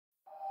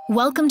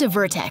Welcome to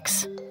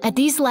Vertex. At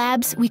these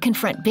labs, we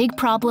confront big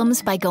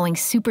problems by going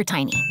super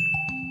tiny,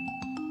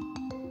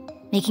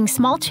 making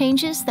small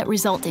changes that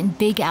result in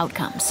big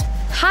outcomes.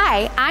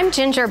 Hi, I'm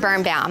Ginger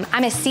Birnbaum.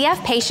 I'm a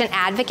CF patient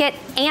advocate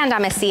and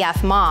I'm a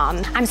CF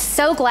mom. I'm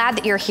so glad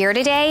that you're here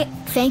today.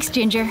 Thanks,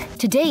 Ginger.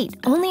 To date,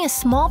 only a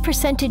small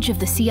percentage of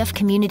the CF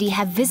community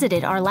have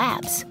visited our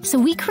labs. So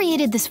we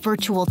created this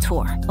virtual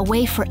tour, a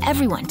way for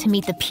everyone to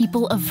meet the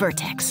people of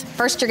Vertex.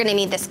 First, you're gonna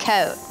need this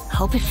coat.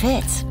 Hope it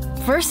fits.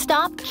 First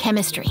stop,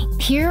 chemistry.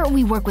 Here,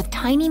 we work with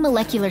tiny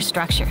molecular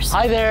structures.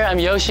 Hi there, I'm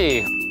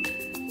Yoshi.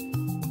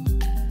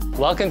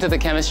 Welcome to the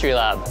chemistry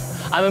lab.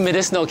 I'm a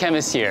medicinal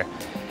chemist here.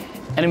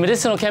 And in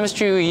medicinal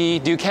chemistry, we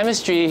do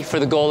chemistry for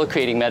the goal of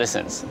creating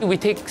medicines. We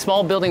take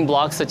small building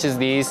blocks such as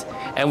these,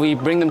 and we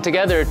bring them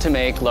together to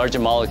make larger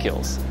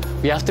molecules.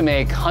 We have to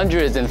make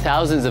hundreds and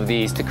thousands of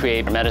these to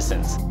create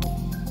medicines.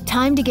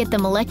 Time to get the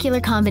molecular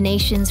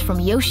combinations from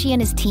Yoshi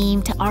and his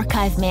team to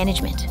archive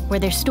management, where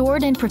they're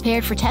stored and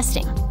prepared for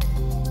testing.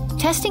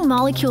 Testing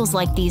molecules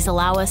like these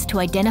allow us to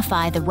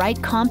identify the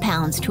right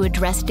compounds to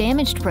address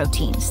damaged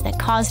proteins that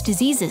cause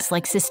diseases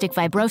like cystic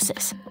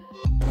fibrosis.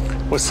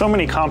 With so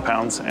many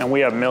compounds, and we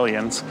have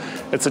millions,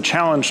 it's a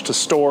challenge to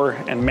store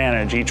and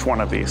manage each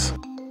one of these.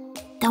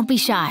 Don't be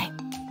shy.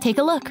 Take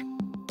a look.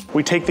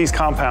 We take these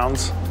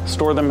compounds,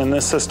 store them in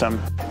this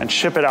system, and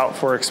ship it out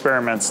for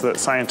experiments that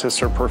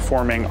scientists are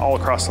performing all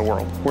across the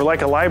world. We're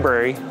like a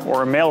library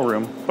or a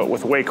mailroom, but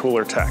with way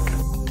cooler tech.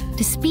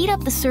 To speed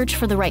up the search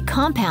for the right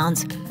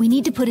compounds, we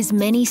need to put as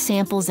many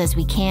samples as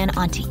we can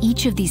onto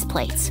each of these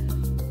plates.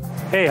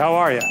 Hey, how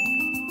are you?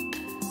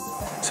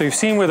 So you've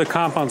seen where the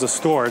compounds are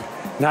stored.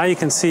 Now you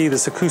can see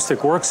this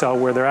acoustic work cell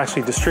where they're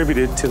actually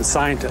distributed to the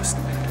scientist.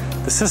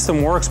 The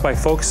system works by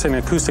focusing an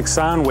acoustic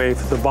sound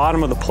wave at the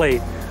bottom of the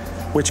plate,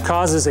 which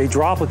causes a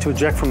droplet to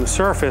eject from the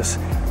surface,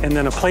 and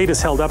then a plate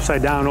is held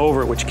upside down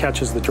over it, which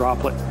catches the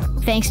droplet.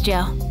 Thanks,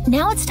 Joe.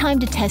 Now it's time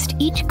to test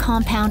each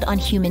compound on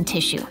human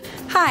tissue.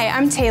 Hi,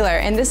 I'm Taylor,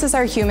 and this is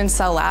our human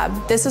cell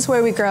lab. This is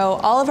where we grow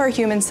all of our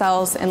human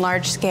cells in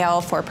large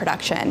scale for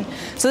production.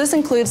 So this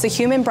includes the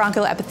human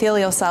bronchial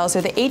epithelial cells,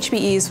 or the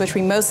HBEs, which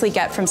we mostly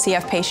get from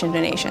CF patient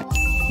donations.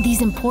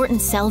 These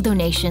important cell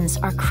donations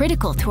are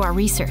critical to our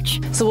research.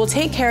 So we'll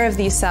take care of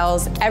these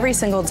cells every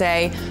single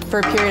day for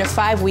a period of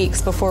 5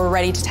 weeks before we're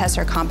ready to test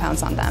our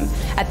compounds on them.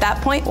 At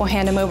that point, we'll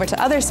hand them over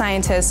to other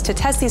scientists to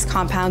test these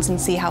compounds and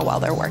see how well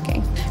they're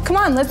working. Come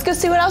on, let's go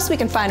see what else we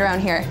can find around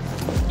here.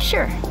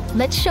 Sure.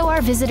 Let's show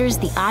our visitors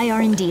the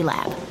IR&D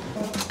lab.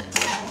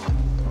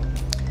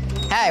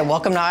 Hi,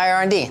 welcome to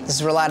IR&D. This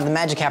is where a lot of the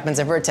magic happens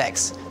at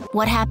Vertex.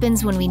 What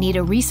happens when we need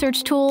a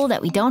research tool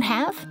that we don't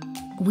have?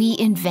 We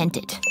invent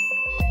it.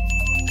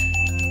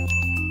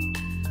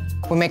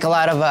 We make a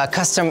lot of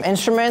custom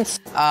instruments.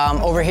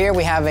 Over here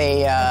we have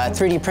a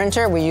 3D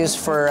printer we use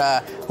for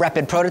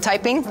rapid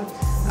prototyping.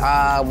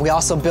 We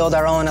also build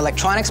our own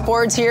electronics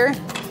boards here.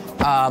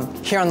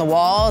 Here on the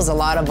wall is a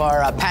lot of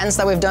our patents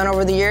that we've done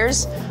over the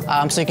years.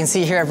 So you can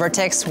see here at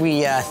Vertex,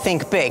 we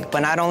think big, but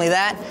not only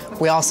that,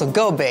 we also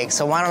go big.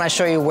 So why don't I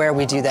show you where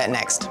we do that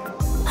next?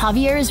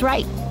 Javier is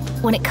right.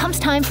 When it comes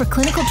time for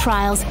clinical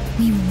trials,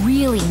 we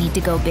really need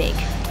to go big.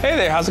 Hey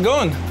there, how's it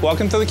going?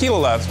 Welcome to the Kilo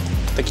Lab.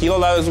 The Kilo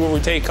Lab is where we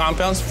take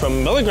compounds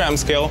from milligram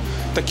scale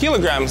to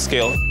kilogram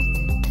scale,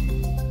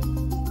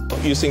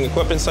 using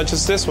equipment such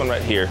as this one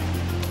right here.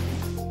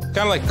 Kind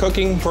of like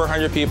cooking for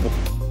 100 people.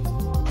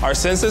 Our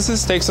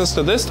synthesis takes us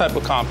to this type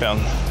of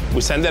compound.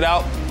 We send it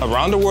out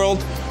around the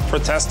world for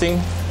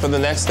testing for the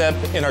next step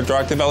in our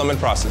drug development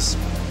process.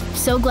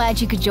 So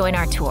glad you could join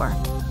our tour.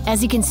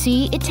 As you can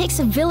see, it takes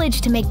a village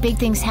to make big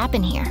things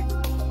happen here.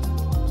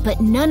 But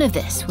none of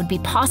this would be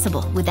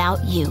possible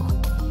without you,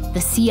 the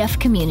CF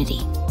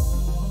community.